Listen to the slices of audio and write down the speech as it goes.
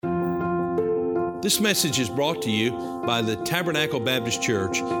This message is brought to you by the Tabernacle Baptist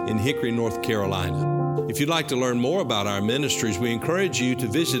Church in Hickory, North Carolina. If you'd like to learn more about our ministries, we encourage you to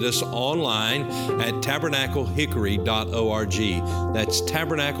visit us online at tabernaclehickory.org. That's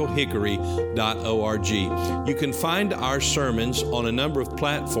tabernaclehickory.org. You can find our sermons on a number of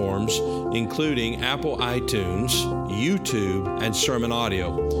platforms, including Apple iTunes, YouTube, and Sermon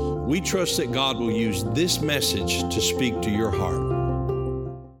Audio. We trust that God will use this message to speak to your heart.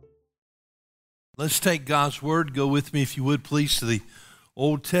 Let's take God's Word. Go with me, if you would, please, to the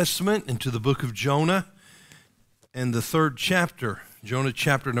Old Testament and to the book of Jonah and the third chapter, Jonah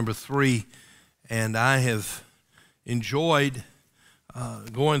chapter number 3. And I have enjoyed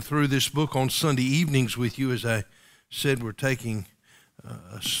going through this book on Sunday evenings with you. As I said, we're taking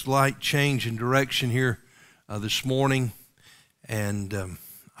a slight change in direction here this morning. And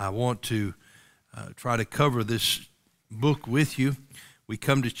I want to try to cover this book with you. We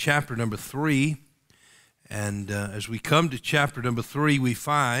come to chapter number 3. And as we come to chapter number 3, we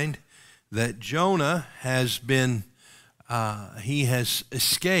find that Jonah has been, he has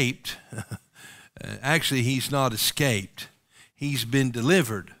escaped. Actually, he's not escaped. He's been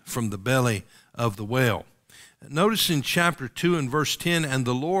delivered from the belly of the whale. Notice in chapter 2 and verse 10, "And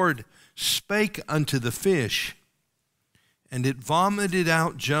the Lord spake unto the fish, and it vomited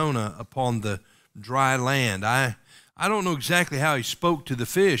out Jonah upon the dry land." I don't know exactly how he spoke to the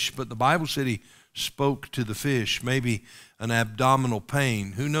fish, but the Bible said he spoke to the fish, maybe an abdominal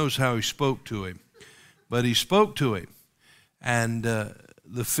pain. Who knows how he spoke to him? But he spoke to him. And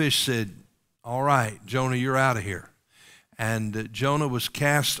the fish said, "All right, Jonah, you're out of here." And Jonah was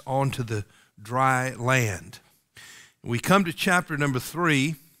cast onto the dry land. We come to chapter number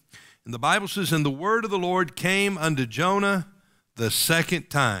 3, and the Bible says, "And the word of the Lord came unto Jonah the second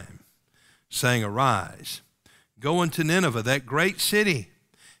time, saying, Arise, go unto Nineveh, that great city,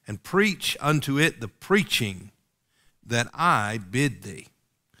 and preach unto it the preaching that I bid thee."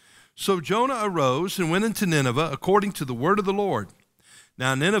 So Jonah arose and went into Nineveh according to the word of the Lord.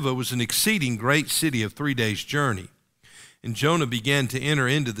 Now Nineveh was an exceeding great city of 3 days' journey. And Jonah began to enter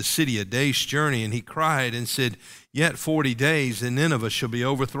into the city a day's journey, and he cried and said, "Yet 40 days, and Nineveh shall be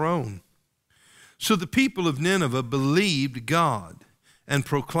overthrown." So the people of Nineveh believed God and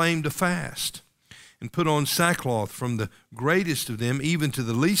proclaimed a fast, and put on sackcloth, from the greatest of them even to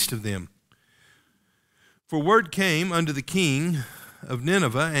the least of them. For word came unto the king of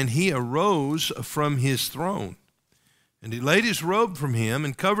Nineveh, and he arose from his throne. And he laid his robe from him,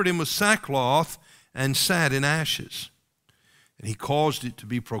 and covered him with sackcloth, and sat in ashes. And he caused it to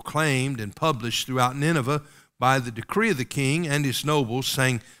be proclaimed and published throughout Nineveh by the decree of the king and his nobles,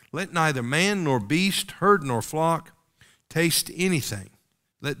 saying, "Let neither man nor beast, herd nor flock, taste anything.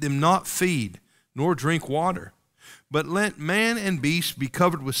 Let them not feed, nor drink water. But let man and beast be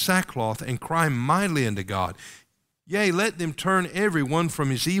covered with sackcloth, and cry mightily unto God. Yea, let them turn every one from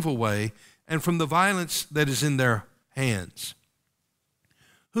his evil way, and from the violence that is in their hands.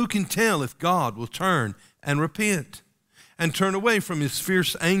 Who can tell if God will turn and repent, and turn away from his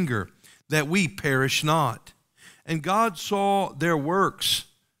fierce anger, that we perish not? And God saw their works,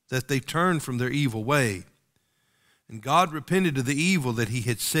 that they turned from their evil way. And God repented of the evil that he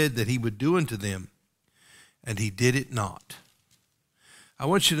had said that he would do unto them, and he did it not." I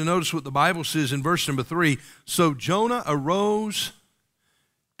want you to notice what the Bible says in verse number 3. "So Jonah arose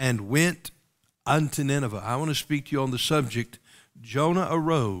and went unto Nineveh." I want to speak to you on the subject, Jonah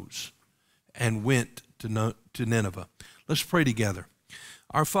arose and went to Nineveh. Let's pray together.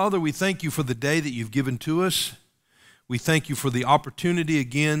 Our Father, we thank you for the day that you've given to us. We thank you for the opportunity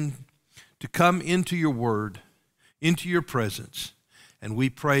again to come into your word, into your presence, and we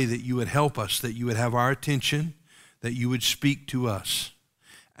pray that you would help us, that you would have our attention, that you would speak to us,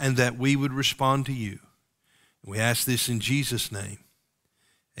 and that we would respond to you. We ask this in Jesus' name.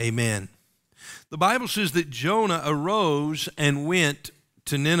 Amen. The Bible says that Jonah arose and went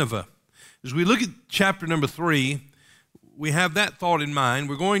to Nineveh. As we look at chapter number 3, we have that thought in mind.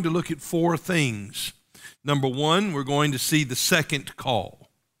 We're going to look at 4 things. Number 1, we're going to see the second call.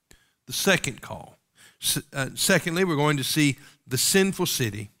 The second call. Secondly, we're going to see the sinful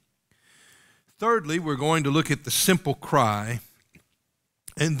city. Thirdly, we're going to look at the simple cry.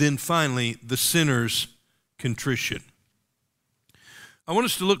 And then finally, the sinner's contrition. I want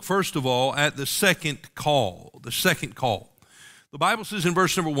us to look first of all at the second call. The second call. The Bible says in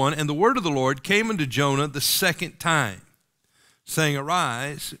verse number 1, "And the word of the Lord came unto Jonah the second time, saying,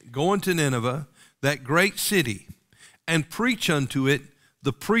 Arise, go unto Nineveh, that great city, and preach unto it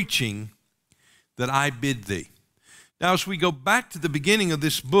the preaching that I bid thee." Now, as we go back to the beginning of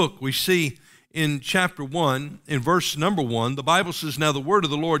this book, we see in chapter 1, in verse number 1, the Bible says, "Now the word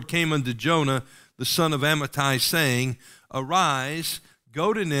of the Lord came unto Jonah the son of Amittai, saying, Arise,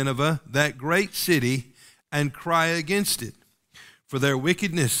 go to Nineveh, that great city, and cry against it, for their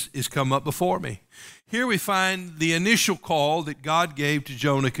wickedness is come up before me. Here we find the initial call that God gave to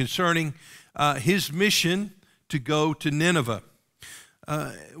Jonah concerning his mission to go to Nineveh.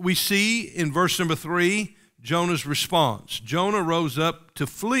 We see in verse number 3, Jonah's response. Jonah rose up to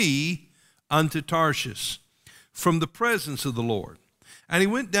flee unto Tarshish from the presence of the Lord. And he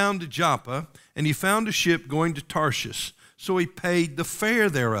went down to Joppa, and he found a ship going to Tarshish. So he paid the fare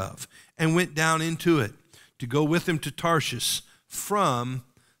thereof, and went down into it, to go with him to Tarshish from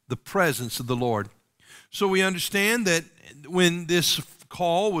the presence of the Lord. So we understand that when this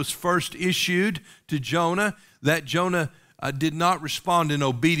call was first issued to Jonah, that Jonah did not respond in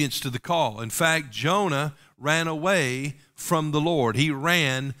obedience to the call. In fact, Jonah ran away from the Lord. He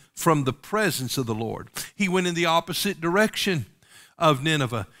ran from the presence of the Lord. He went in the opposite direction of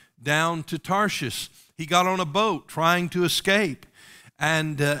Nineveh, down to Tarshish. He got on a boat trying to escape.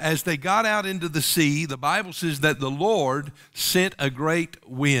 And as they got out into the sea, the Bible says that the Lord sent a great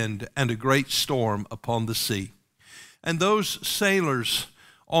wind and a great storm upon the sea. And those sailors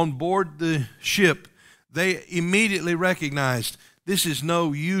on board the ship, they immediately recognized this is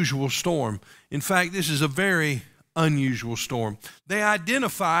no usual storm. In fact, this is a very unusual storm. They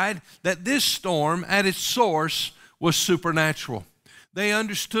identified that this storm at its source was supernatural. They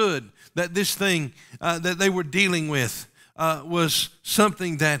understood that this thing that they were dealing with was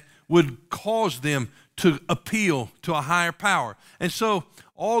something that would cause them to appeal to a higher power. And so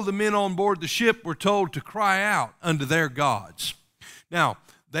all the men on board the ship were told to cry out unto their gods. Now,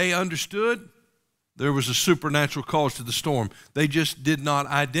 they understood there was a supernatural cause to the storm. They just did not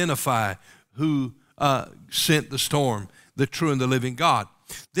identify who sent the storm, the true and the living God.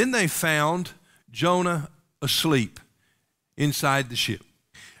 Then they found Jonah asleep inside the ship.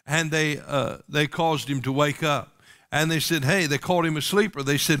 And they caused him to wake up. And they said, hey, they called him a sleeper.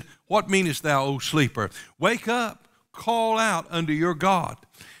 They said, what meanest thou, O sleeper? Wake up, call out unto your God.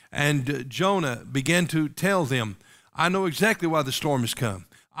 And Jonah began to tell them, I know exactly why the storm has come.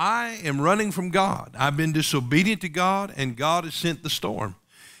 I am running from God. I've been disobedient to God, and God has sent the storm.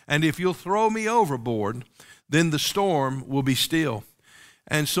 And if you'll throw me overboard, then the storm will be still.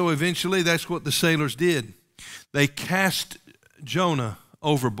 And so eventually that's what the sailors did. They cast Jonah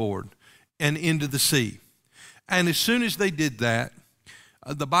overboard and into the sea. And as soon as they did that,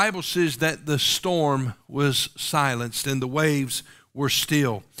 the Bible says that the storm was silenced and the waves were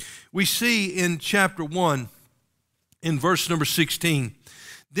still. We see in chapter 1, in verse number 16,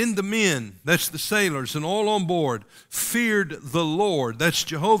 then the men, that's the sailors, and all on board, feared the Lord, that's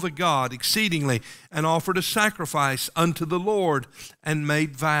Jehovah God, exceedingly, and offered a sacrifice unto the Lord and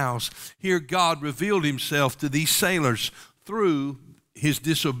made vows. Here God revealed himself to these sailors through his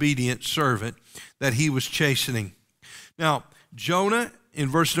disobedient servant that he was chastening. Now, Jonah, in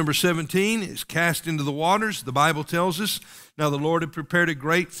verse number 17, is cast into the waters. The Bible tells us, now the Lord had prepared a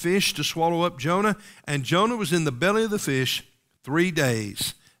great fish to swallow up Jonah, and Jonah was in the belly of the fish 3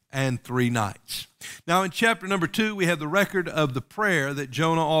 days and 3 nights. Now, in chapter number 2, we have the record of the prayer that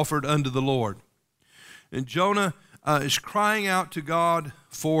Jonah offered unto the Lord. And Jonah is crying out to God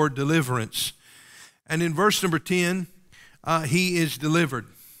for deliverance. And in verse number 10, he is delivered.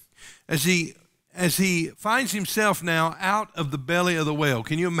 As he finds himself now out of the belly of the whale,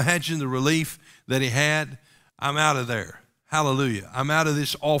 can you imagine the relief that he had? I'm out of there. Hallelujah. I'm out of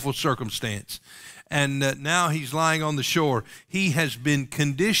this awful circumstance. And now he's lying on the shore. He has been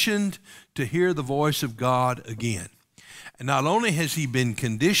conditioned to hear the voice of God again. And not only has he been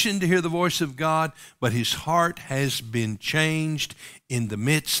conditioned to hear the voice of God, but his heart has been changed in the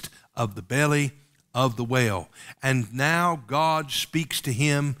midst of the belly of the whale. And now God speaks to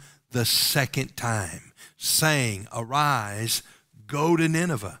him the second time, saying, arise, go to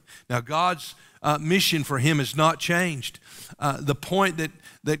Nineveh. Now God's mission for him has not changed. The point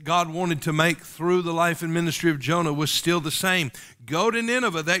that God wanted to make through the life and ministry of Jonah was still the same. Go to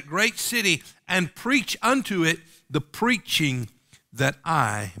Nineveh, that great city, and preach unto it the preaching that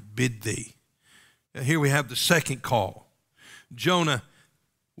I bid thee. Now, here we have the second call. Jonah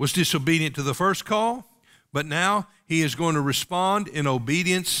was disobedient to the first call, but now he is going to respond in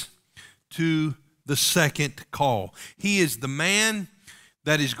obedience to the second call. He is the man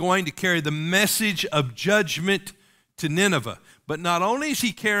that is going to carry the message of judgment to Nineveh. But not only is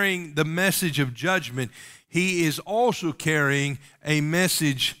he carrying the message of judgment, he is also carrying a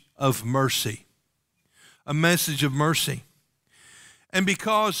message of mercy. A message of mercy. And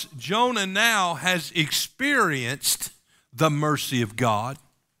because Jonah now has experienced the mercy of God,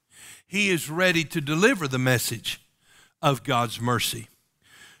 he is ready to deliver the message of God's mercy.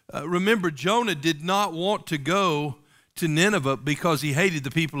 Remember, Jonah did not want to go to Nineveh because he hated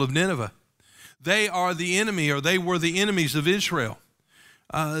the people of Nineveh. They are the enemy, or they were the enemies of Israel.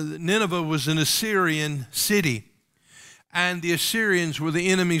 Nineveh was an Assyrian city, and the Assyrians were the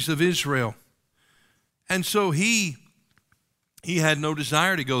enemies of Israel. And so he had no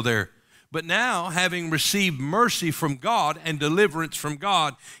desire to go there. But now, having received mercy from God and deliverance from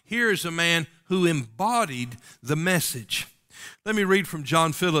God, here is a man who embodied the message. Let me read from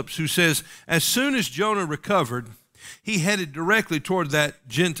John Phillips, who says, as soon as Jonah recovered, he headed directly toward that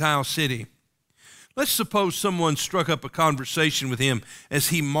Gentile city. Let's suppose someone struck up a conversation with him as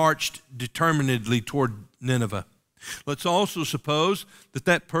he marched determinedly toward Nineveh. Let's also suppose that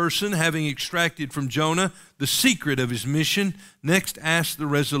that person, having extracted from Jonah the secret of his mission, next asked the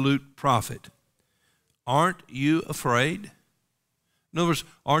resolute prophet, aren't you afraid? In other words,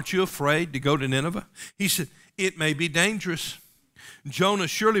 aren't you afraid to go to Nineveh? He said, it may be dangerous. Jonah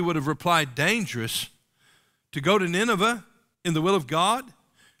surely would have replied, dangerous? To go to Nineveh in the will of God?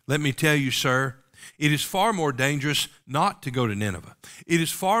 Let me tell you, sir, it is far more dangerous not to go to Nineveh. It is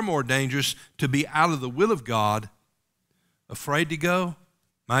far more dangerous to be out of the will of God. Afraid to go?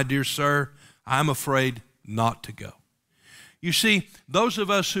 My dear sir, I'm afraid not to go. You see, those of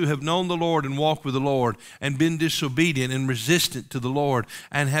us who have known the Lord and walked with the Lord and been disobedient and resistant to the Lord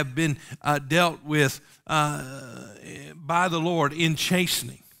and have been dealt with by the Lord in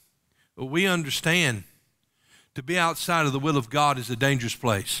chastening, we understand to be outside of the will of God is a dangerous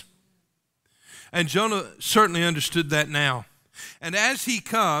place. And Jonah certainly understood that now. And as he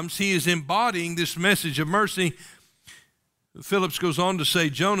comes, he is embodying this message of mercy. Phillips goes on to say,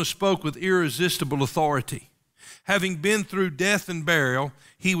 Jonah spoke with irresistible authority. Having been through death and burial,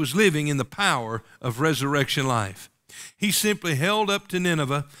 he was living in the power of resurrection life. He simply held up to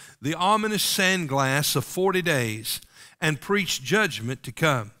Nineveh the ominous sandglass of 40 days and preached judgment to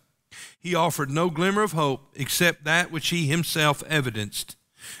come. He offered no glimmer of hope except that which he himself evidenced.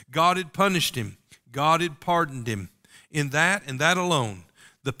 God had punished him. God had pardoned him. In that and that alone,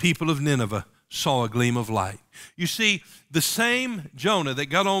 the people of Nineveh saw a gleam of light. You see, the same Jonah that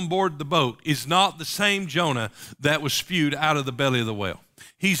got on board the boat is not the same Jonah that was spewed out of the belly of the whale.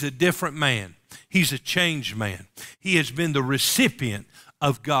 He's a different man. He's a changed man. He has been the recipient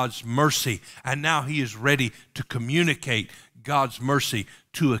of God's mercy, and now he is ready to communicate God's mercy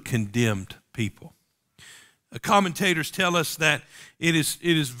to a condemned people. Commentators tell us that it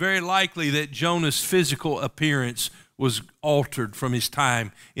is very likely that Jonah's physical appearance was altered from his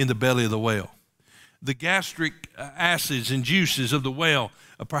time in the belly of the whale. The gastric acids and juices of the whale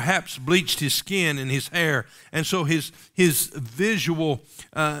perhaps bleached his skin and his hair, and so his visible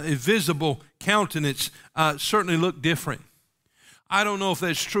countenance certainly looked different. I don't know if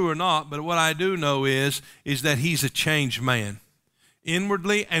that's true or not, but what I do know is that he's a changed man,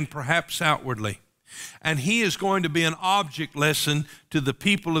 inwardly and perhaps outwardly. And he is going to be an object lesson to the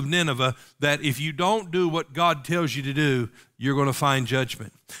people of Nineveh that if you don't do what God tells you to do, you're going to find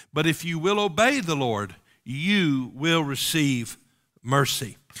judgment. But if you will obey the Lord, you will receive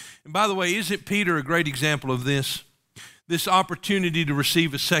mercy. And by the way, isn't Peter a great example of this? This opportunity to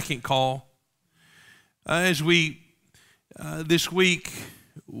receive a second call. As we this week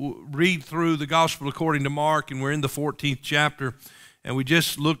read through the Gospel according to Mark, and we're in the 14th chapter, and we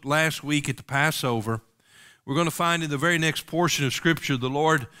just looked last week at the Passover, we're going to find in the very next portion of Scripture, the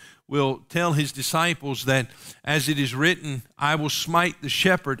Lord will tell his disciples that, as it is written, I will smite the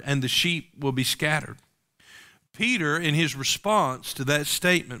shepherd and the sheep will be scattered. Peter, in his response to that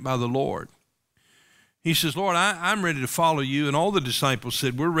statement by the Lord, he says, Lord, I'm ready to follow you. And all the disciples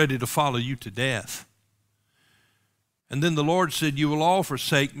said, we're ready to follow you to death. And then the Lord said, you will all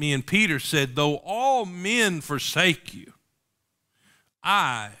forsake me. And Peter said, though all men forsake you,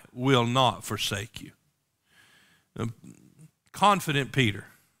 I will not forsake you. Confident Peter,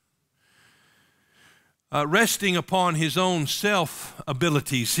 resting upon his own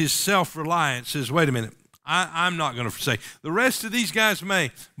self-abilities, his self-reliance, says, wait a minute, I'm not going to forsake. The rest of these guys may,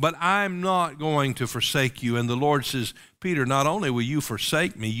 but I'm not going to forsake you. And the Lord says, Peter, not only will you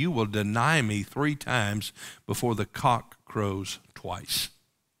forsake me, you will deny me 3 times before the cock crows twice.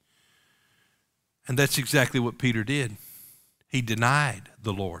 And that's exactly what Peter did. He denied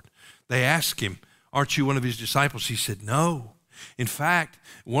the Lord. They asked him, aren't you one of his disciples? He said, no. In fact,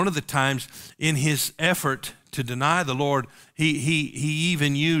 one of the times in his effort to deny the Lord, he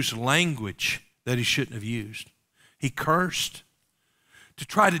even used language that he shouldn't have used. He cursed to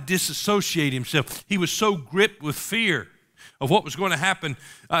try to disassociate himself. He was so gripped with fear of what was going to happen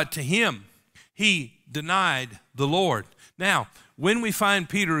to him. He denied the Lord. Now, when we find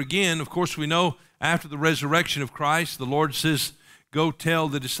Peter again, of course, we know after the resurrection of Christ, the Lord says, go tell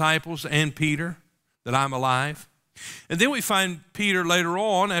the disciples and Peter that I'm alive. And then we find Peter later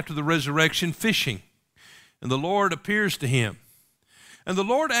on after the resurrection fishing. And the Lord appears to him. And the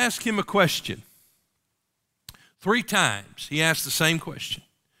Lord asks him a question. 3 times he asked the same question.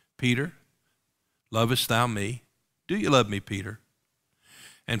 Peter, lovest thou me? Do you love me, Peter?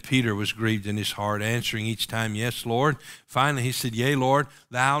 And Peter was grieved in his heart, answering each time, yes, Lord. Finally he said, yea, Lord,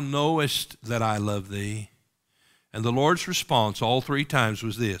 thou knowest that I love thee. And the Lord's response all 3 times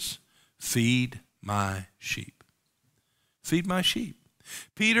was this: feed my sheep. Feed my sheep.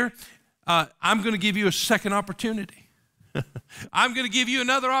 Peter, I'm going to give you a second opportunity. I'm going to give you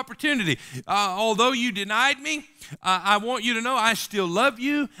another opportunity. Although you denied me, I want you to know I still love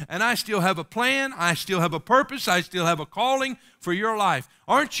you, and I still have a plan. I still have a purpose. I still have a calling for your life.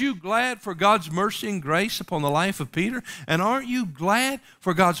 Aren't you glad for God's mercy and grace upon the life of Peter? And aren't you glad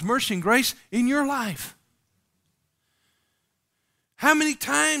for God's mercy and grace in your life? How many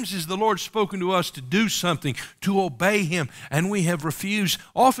times has the Lord spoken to us to do something, to obey Him, and we have refused,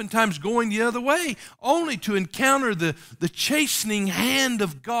 oftentimes going the other way, only to encounter the chastening hand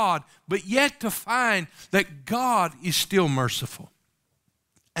of God, but yet to find that God is still merciful,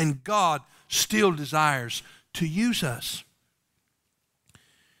 and God still desires to use us.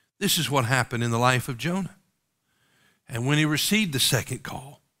 This is what happened in the life of Jonah. And when he received the second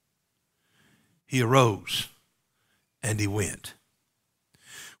call, he arose and he went.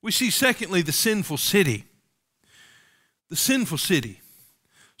 We see, secondly, the sinful city. The sinful city.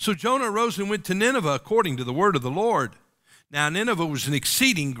 So Jonah arose and went to Nineveh according to the word of the Lord. Now Nineveh was an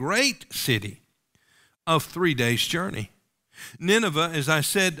exceeding great city of 3 days' journey. Nineveh, as I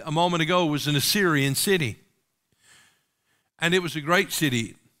said a moment ago, was an Assyrian city. And it was a great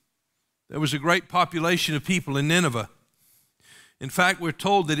city. There was a great population of people in Nineveh. In fact, we're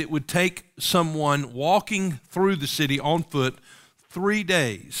told that it would take someone walking through the city on foot 3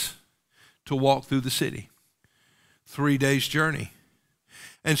 days to walk through the city. 3 days' journey.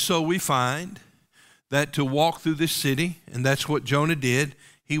 And so we find that to walk through this city, and that's what Jonah did,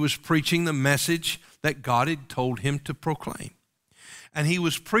 he was preaching the message that God had told him to proclaim. And he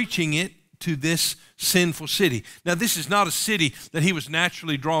was preaching it to this sinful city. Now, this is not a city that he was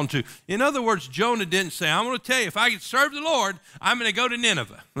naturally drawn to. In other words, Jonah didn't say, I'm going to tell you, if I could serve the Lord, I'm going to go to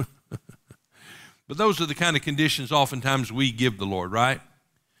Nineveh. But those are the kind of conditions oftentimes we give the Lord, right?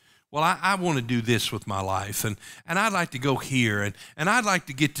 Well, I want to do this with my life, and I'd like to go here, and I'd like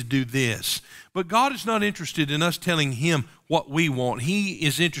to get to do this. But God is not interested in us telling Him what we want. He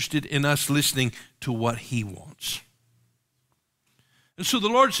is interested in us listening to what He wants. And so the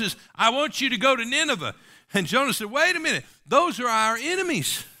Lord says, I want you to go to Nineveh. And Jonah said, wait a minute, those are our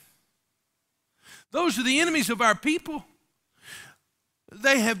enemies. Those are the enemies of our people.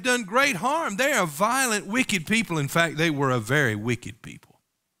 They have done great harm. They are violent, wicked people. In fact, they were a very wicked people.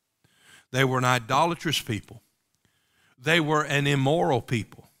 They were an idolatrous people. They were an immoral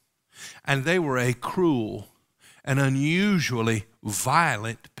people. And they were a cruel and unusually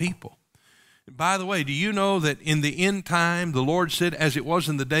violent people. By the way, do you know that in the end time, the Lord said, as it was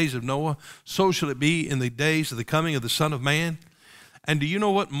in the days of Noah, so shall it be in the days of the coming of the Son of Man? And do you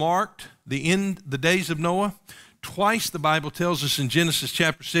know what marked the days of Noah? Twice the Bible tells us in Genesis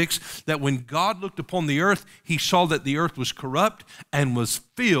chapter 6 that when God looked upon the earth, He saw that the earth was corrupt and was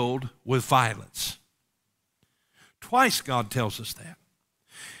filled with violence. Twice God tells us that.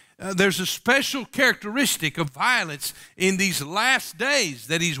 There's a special characteristic of violence in these last days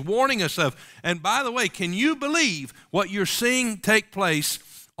that He's warning us of. And by the way, can you believe what you're seeing take place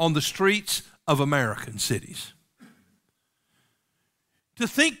on the streets of American cities? To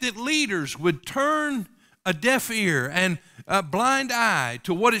think that leaders would turn a deaf ear and a blind eye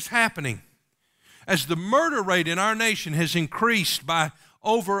to what is happening as the murder rate in our nation has increased by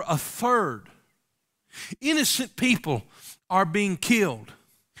over 1/3. Innocent people are being killed.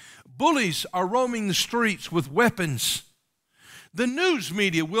 Bullies are roaming the streets with weapons. The news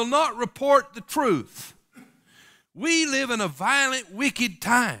media will not report the truth. We live in a violent, wicked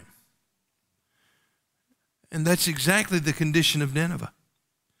time. And that's exactly the condition of Nineveh,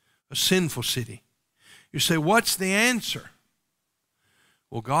 a sinful city. You say, what's the answer?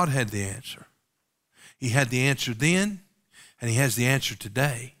 Well, God had the answer. He had the answer then, and He has the answer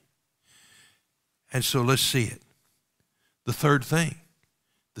today. And so let's see it. The third thing,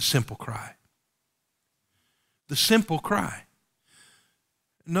 the simple cry. The simple cry.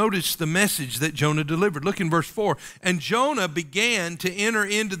 Notice the message that Jonah delivered. Look in verse 4. And Jonah began to enter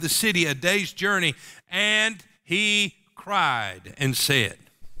into the city a day's journey, and he cried and said,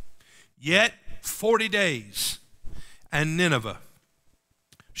 yet 40 days, and Nineveh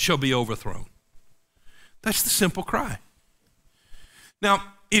shall be overthrown. That's the simple cry. Now,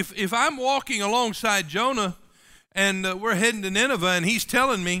 if I'm walking alongside Jonah and we're heading to Nineveh and he's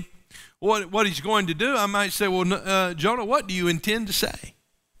telling me what he's going to do, I might say, well, Jonah, what do you intend to say?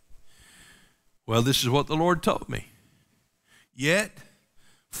 Well, this is what the Lord told me. Yet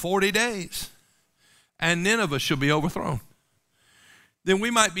 40 days, and Nineveh shall be overthrown. Then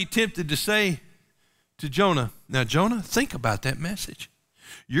we might be tempted to say to Jonah, now, Jonah, think about that message.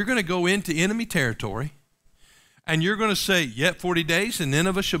 You're going to go into enemy territory, and you're going to say, yet 40 days, and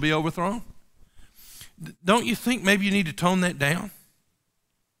Nineveh shall be overthrown. Don't you think maybe you need to tone that down?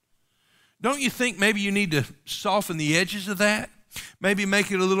 Don't you think maybe you need to soften the edges of that? Maybe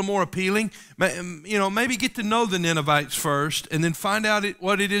make it a little more appealing. Maybe get to know the Ninevites first and then find out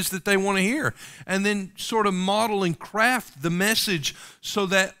what it is that they want to hear. And then sort of model and craft the message so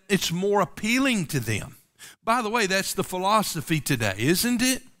that it's more appealing to them. By the way, that's the philosophy today, isn't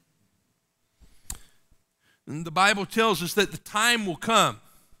it? And the Bible tells us that the time will come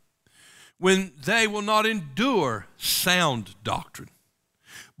when they will not endure sound doctrine,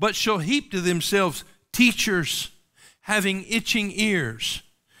 but shall heap to themselves teachers having itching ears,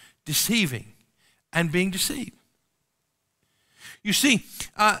 deceiving and being deceived. You see,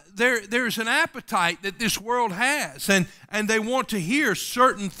 there's an appetite that this world has, and they want to hear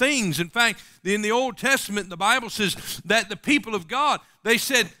certain things. In fact, in the Old Testament, the Bible says that the people of God, they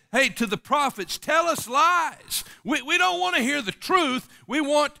said, hey, to the prophets, tell us lies. We don't want to hear the truth. We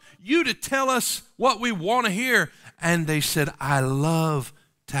want you to tell us what we want to hear. And they said, I love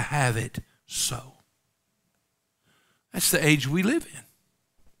to have it so. That's the age we live in.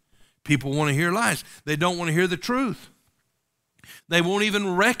 People want to hear lies. They don't want to hear the truth. They won't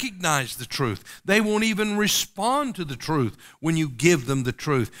even recognize the truth. They won't even respond to the truth when you give them the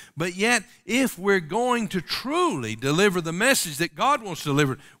truth. But yet, if we're going to truly deliver the message that God wants to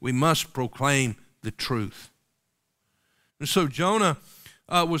deliver, we must proclaim the truth. And so Jonah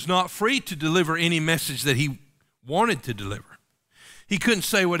was not free to deliver any message that he wanted to deliver. He couldn't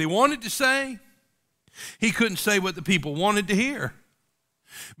say what he wanted to say. He couldn't say what the people wanted to hear,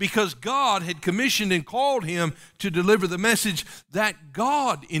 because God had commissioned and called him to deliver the message that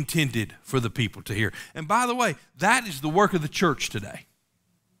God intended for the people to hear. And by the way, that is the work of the church today,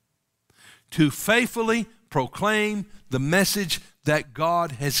 to faithfully proclaim the message that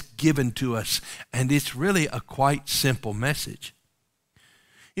God has given to us. And it's really a quite simple message.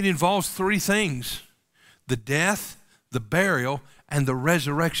 It involves three things: the death, the burial, and the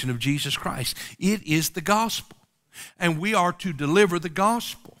resurrection of Jesus Christ. It is the gospel, and we are to deliver the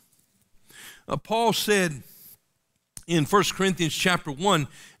gospel. Paul said in 1 Corinthians chapter 1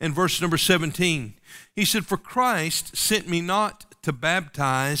 and verse number 17, he said, for Christ sent me not to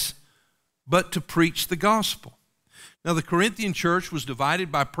baptize, but to preach the gospel. Now, the Corinthian church was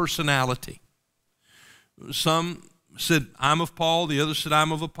divided by personality. Some said, I'm of Paul. The others said,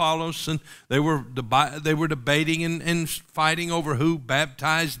 I'm of Apollos. And they were debating and fighting over who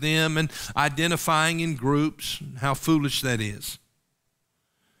baptized them and identifying in groups. How foolish that is.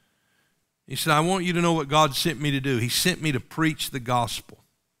 He said, I want you to know what God sent me to do. He sent me to preach the gospel.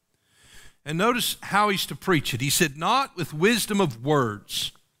 And notice how he's to preach it. He said, not with wisdom of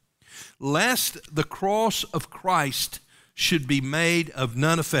words, lest the cross of Christ should be made of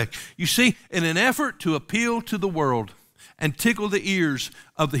none effect. You see, in an effort to appeal to the world and tickle the ears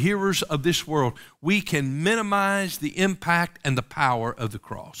of the hearers of this world, we can minimize the impact and the power of the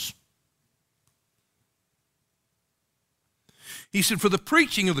cross. He said, for the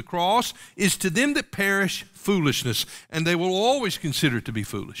preaching of the cross is to them that perish foolishness, and they will always consider it to be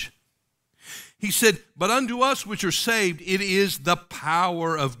foolish. He said, but unto us which are saved, it is the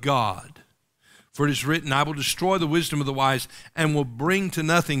power of God. For it is written, I will destroy the wisdom of the wise and will bring to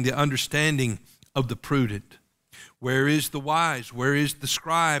nothing the understanding of the prudent. Where is the wise? Where is the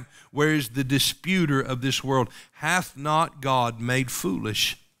scribe? Where is the disputer of this world? Hath not God made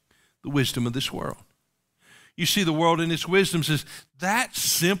foolish the wisdom of this world? You see, the world in its wisdom says that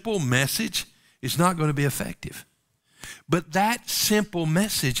simple message is not going to be effective. But that simple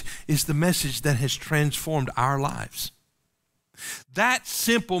message is the message that has transformed our lives. That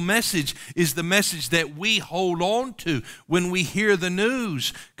simple message is the message that we hold on to when we hear the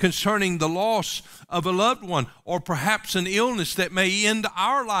news concerning the loss of a loved one or perhaps an illness that may end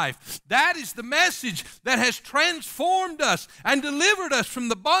our life. That is the message that has transformed us and delivered us from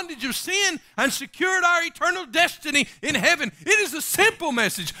the bondage of sin and secured our eternal destiny in heaven. It is a simple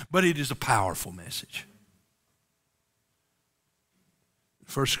message, but it is a powerful message.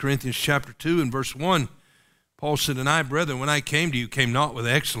 1 Corinthians chapter 2 and verse 1, Paul said, and I, brethren, when I came to you, came not with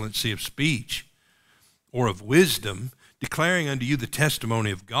excellency of speech or of wisdom, declaring unto you the testimony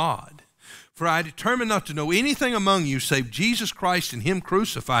of God. For I determined not to know anything among you save Jesus Christ and him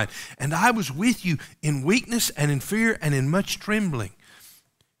crucified. And I was with you in weakness and in fear and in much trembling.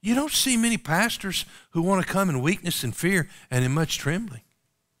 You don't see many pastors who want to come in weakness and fear and in much trembling.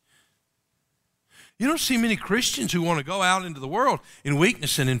 You don't see many Christians who want to go out into the world in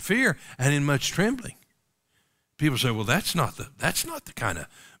weakness and in fear and in much trembling. People say, well, that's not the kind of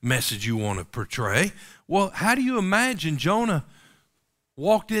message you want to portray. Well, how do you imagine Jonah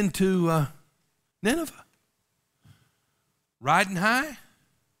walked into Nineveh? Riding high?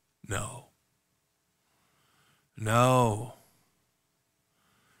 No.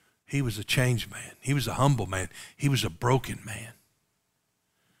 He was a changed man. He was a humble man. He was a broken man.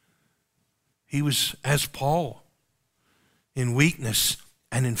 He was, as Paul, in weakness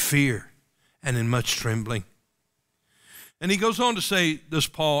and in fear and in much trembling. And he goes on to say, this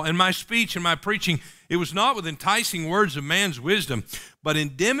Paul, and my speech and my preaching, it was not with enticing words of man's wisdom, but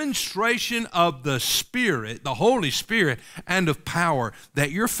in demonstration of the Spirit, the Holy Spirit, and of power,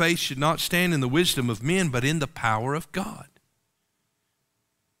 that your faith should not stand in the wisdom of men, but in the power of God.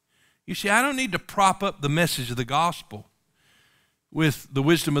 You see, I don't need to prop up the message of the gospel with the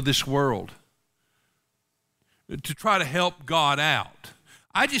wisdom of this world to try to help God out.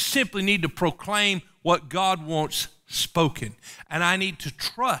 I just simply need to proclaim what God wants spoken. And I need to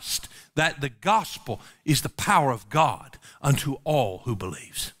trust that the gospel is the power of God unto all who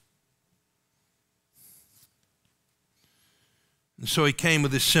believes. And so he came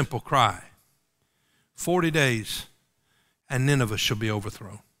with this simple cry, 40 days and Nineveh shall be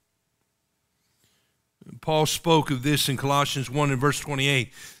overthrown. Paul spoke of this in Colossians 1 and verse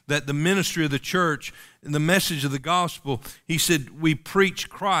 28, that the ministry of the church and the message of the gospel, he said, we preach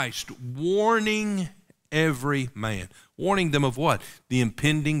Christ, warning every man. Warning them of what? The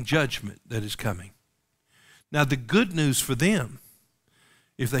impending judgment that is coming. Now, the good news for them,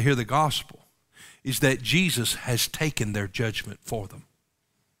 if they hear the gospel, is that Jesus has taken their judgment for them.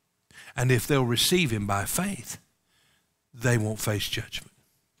 And if they'll receive him by faith, they won't face judgment.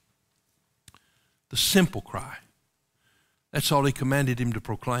 The simple cry. That's all he commanded him to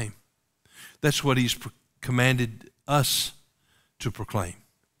proclaim. That's what he's commanded us to proclaim.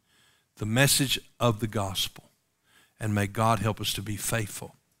 The message of the gospel. And may God help us to be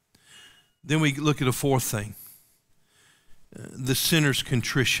faithful. Then we look at a fourth thing. The sinner's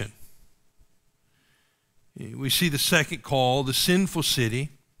contrition. We see the second call, the sinful city,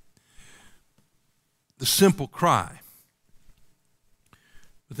 the simple cry.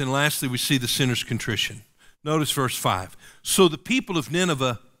 But then lastly, we see the sinner's contrition. Notice verse 5. So the people of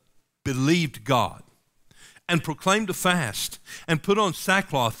Nineveh believed God and proclaimed a fast and put on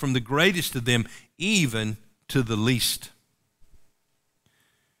sackcloth from the greatest of them even to the least.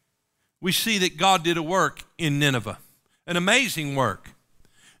 We see that God did a work in Nineveh, an amazing work.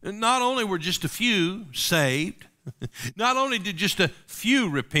 Not only were just a few saved, not only did just a few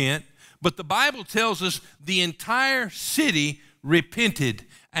repent, but the Bible tells us the entire city repented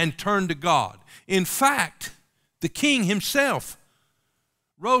and turned to God. In fact, the king himself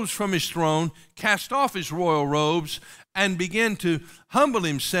rose from his throne, cast off his royal robes, and began to humble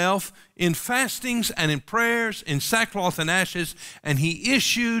himself in fastings and in prayers, in sackcloth and ashes, and he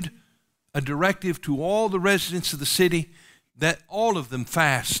issued a directive to all the residents of the city that all of them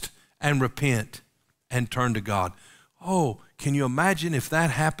fast and repent and turn to God. Oh, can you imagine if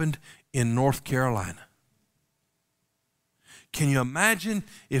that happened in North Carolina? Can you imagine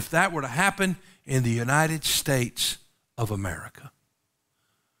if that were to happen in the United States of America?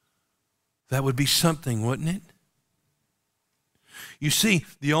 That would be something, wouldn't it? You see,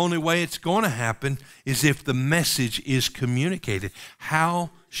 the only way it's going to happen is if the message is communicated. How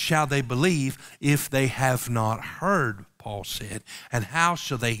shall they believe if they have not heard, Paul said? And how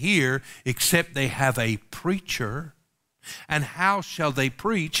shall they hear except they have a preacher? And how shall they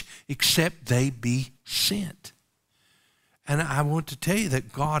preach except they be sent? And I want to tell you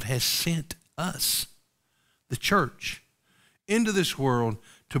that God has sent us, the church, into this world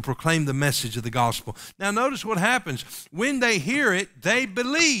to proclaim the message of the gospel. Now notice what happens. When they hear it, they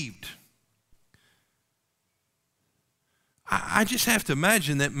believed. I just have to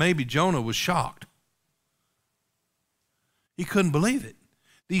imagine that maybe Jonah was shocked. He couldn't believe it.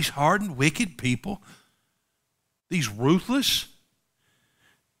 These hardened, wicked people, these ruthless,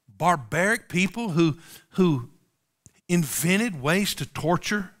 barbaric people who invented ways to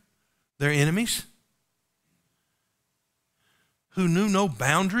torture their enemies, who knew no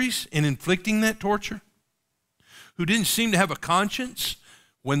boundaries in inflicting that torture, who didn't seem to have a conscience,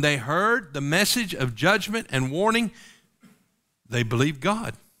 when they heard the message of judgment and warning, they believed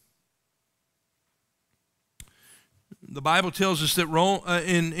God. The Bible tells us that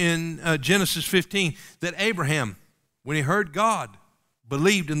in Genesis 15 that Abraham, when he heard God,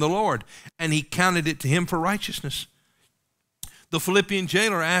 believed in the Lord, and he counted it to him for righteousness. The Philippian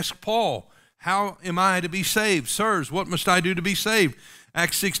jailer asked Paul, how am I to be saved? Sirs, what must I do to be saved?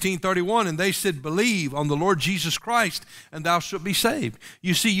 Acts 16:31, and they said, believe on the Lord Jesus Christ, and thou shalt be saved.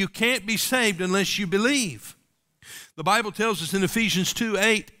 You see, you can't be saved unless you believe. The Bible tells us in Ephesians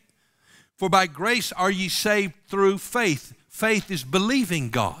 2:8, for by grace are ye saved through faith. Faith is believing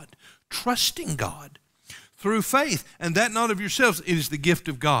God, trusting God through faith, and that not of yourselves, it is the gift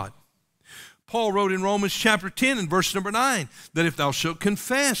of God. Paul wrote in Romans chapter 10 and verse number 9, that if thou shalt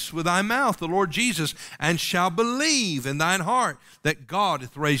confess with thy mouth the Lord Jesus, and shalt believe in thine heart that God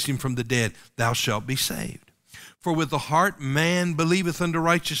hath raised him from the dead, thou shalt be saved. For with the heart man believeth unto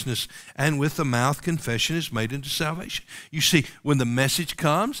righteousness, and with the mouth confession is made unto salvation. You see, when the message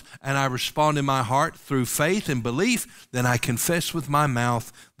comes and I respond in my heart through faith and belief, then I confess with my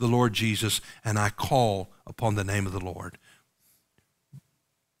mouth the Lord Jesus, and I call upon the name of the Lord.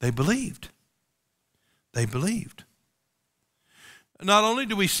 They believed. They believed. Not only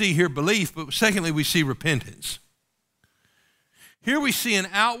do we see here belief, but secondly, we see repentance. Here we see an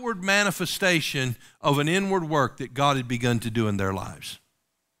outward manifestation of an inward work that God had begun to do in their lives.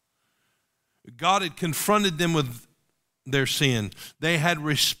 God had confronted them with their sin. They had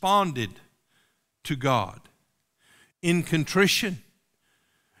responded to God in contrition,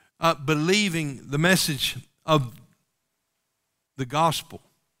 believing the message of the gospel.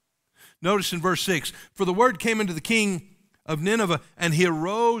 Notice in verse 6, for the word came unto the king of Nineveh, and he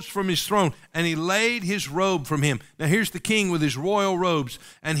arose from his throne, and he laid his robe from him. Now here's the king with his royal robes,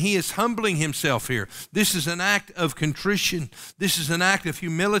 and he is humbling himself here. This is an act of contrition. This is an act of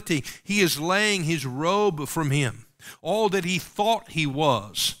humility. He is laying his robe from him. All that he thought he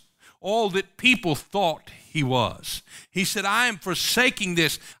was, all that people thought he was. He said, I am forsaking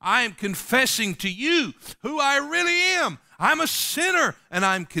this. I am confessing to you who I really am. I'm a sinner, and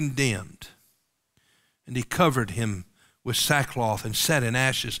I'm condemned. And he covered him with sackcloth and sat in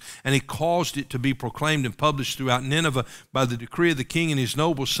ashes, and he caused it to be proclaimed and published throughout Nineveh by the decree of the king and his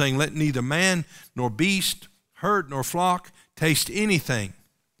nobles, saying, let neither man nor beast, herd nor flock taste anything.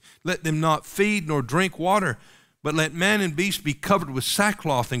 Let them not feed nor drink water, but let man and beast be covered with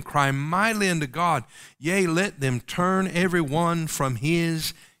sackcloth and cry mightily unto God. Yea, let them turn every one from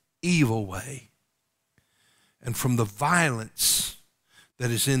his evil way and from the violence that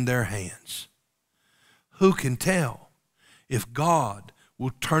is in their hands. Who can tell if God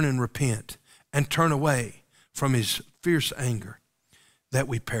will turn and repent and turn away from his fierce anger, that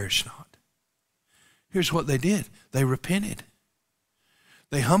we perish not? Here's what they did. They repented.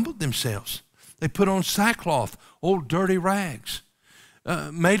 They humbled themselves. They put on sackcloth, old dirty rags,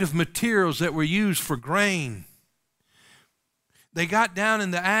 made of materials that were used for grain. They got down in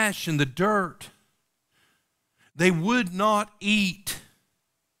the ash and the dirt. They would not eat.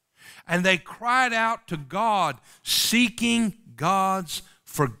 And they cried out to God, seeking God's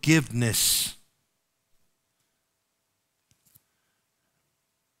forgiveness.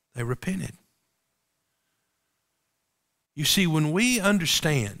 They repented. You see, when we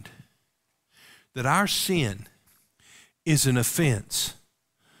understand that our sin is an offense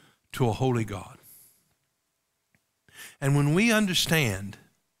to a holy God, and when we understand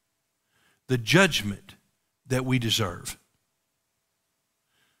the judgment that we deserve,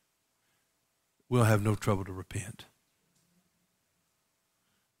 we'll have no trouble to repent.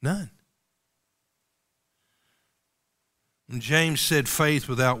 None. And James said faith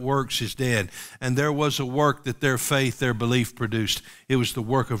without works is dead. And there was a work that their faith, their belief produced. It was the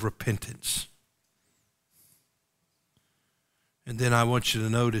work of repentance. And then I want you to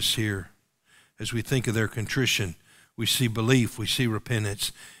notice here, as we think of their contrition, we see belief, we see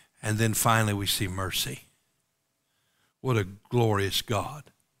repentance, and then finally we see mercy. What a glorious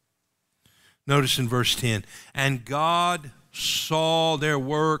God. Notice in verse 10, and God saw their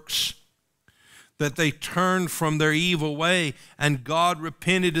works, that they turned from their evil way, and God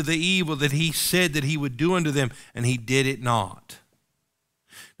repented of the evil that he said that he would do unto them, and he did it not.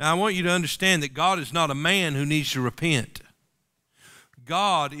 Now I want you to understand that God is not a man who needs to repent.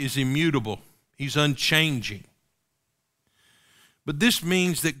 God is immutable. He's unchanging. But this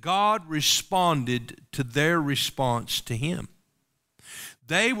means that God responded to their response to him.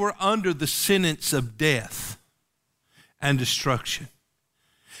 They were under the sentence of death and destruction.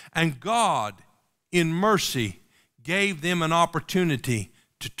 And God, in mercy, gave them an opportunity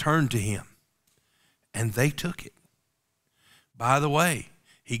to turn to him. And they took it. By the way,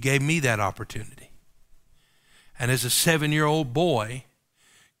 he gave me that opportunity. And as a 7-year-old boy,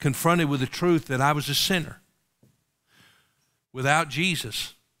 confronted with the truth that I was a sinner, without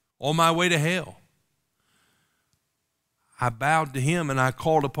Jesus, on my way to hell. I bowed to him and I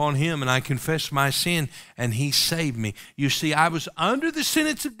called upon him and I confessed my sin and he saved me. You see, I was under the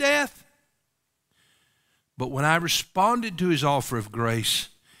sentence of death, but when I responded to his offer of grace,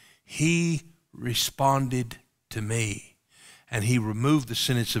 he responded to me and he removed the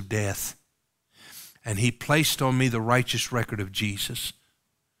sentence of death and he placed on me the righteous record of Jesus.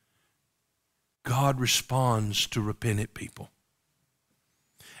 God responds to repentant people,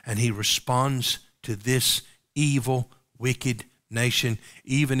 and he responds to this evil, wicked nation,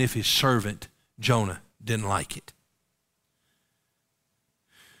 even if his servant Jonah didn't like it.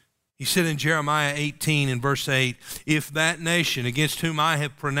 He said in Jeremiah 18 and verse 8, if that nation against whom I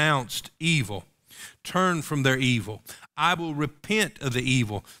have pronounced evil turn from their evil, I will repent of the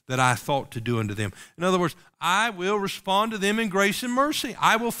evil that I thought to do unto them. In other words, I will respond to them in grace and mercy.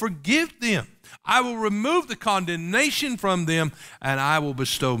 I will forgive them. I will remove the condemnation from them, and I will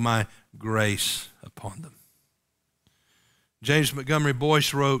bestow my grace upon them. James Montgomery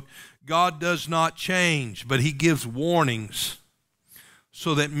Boyce wrote, God does not change, but he gives warnings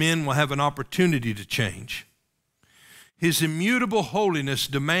so that men will have an opportunity to change. His immutable holiness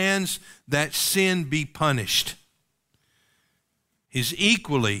demands that sin be punished. His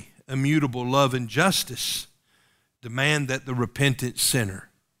equally immutable love and justice demand that the repentant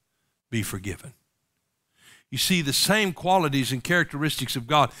sinner be forgiven. You see, the same qualities and characteristics of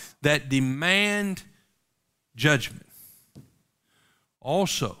God that demand judgment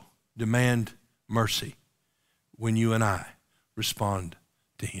also demand mercy when you and I respond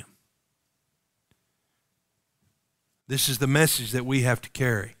to him. This is the message that we have to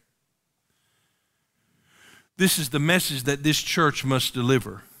carry. This is the message that this church must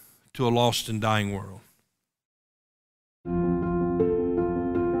deliver to a lost and dying world.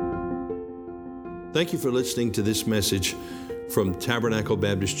 Thank you for listening to this message from Tabernacle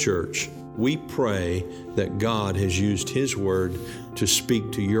Baptist Church. We pray that God has used his word to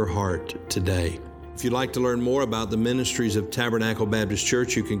speak to your heart today. If you'd like to learn more about the ministries of Tabernacle Baptist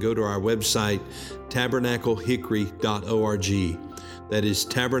Church, you can go to our website, tabernaclehickory.org. That is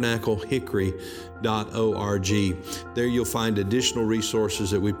tabernaclehickory.org. There you'll find additional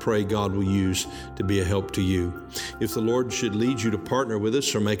resources that we pray God will use to be a help to you. If the Lord should lead you to partner with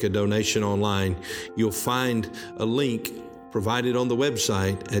us or make a donation online, you'll find a link provided on the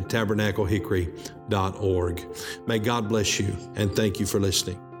website at tabernaclehickory.org. May God bless you, and thank you for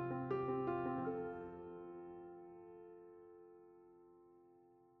listening.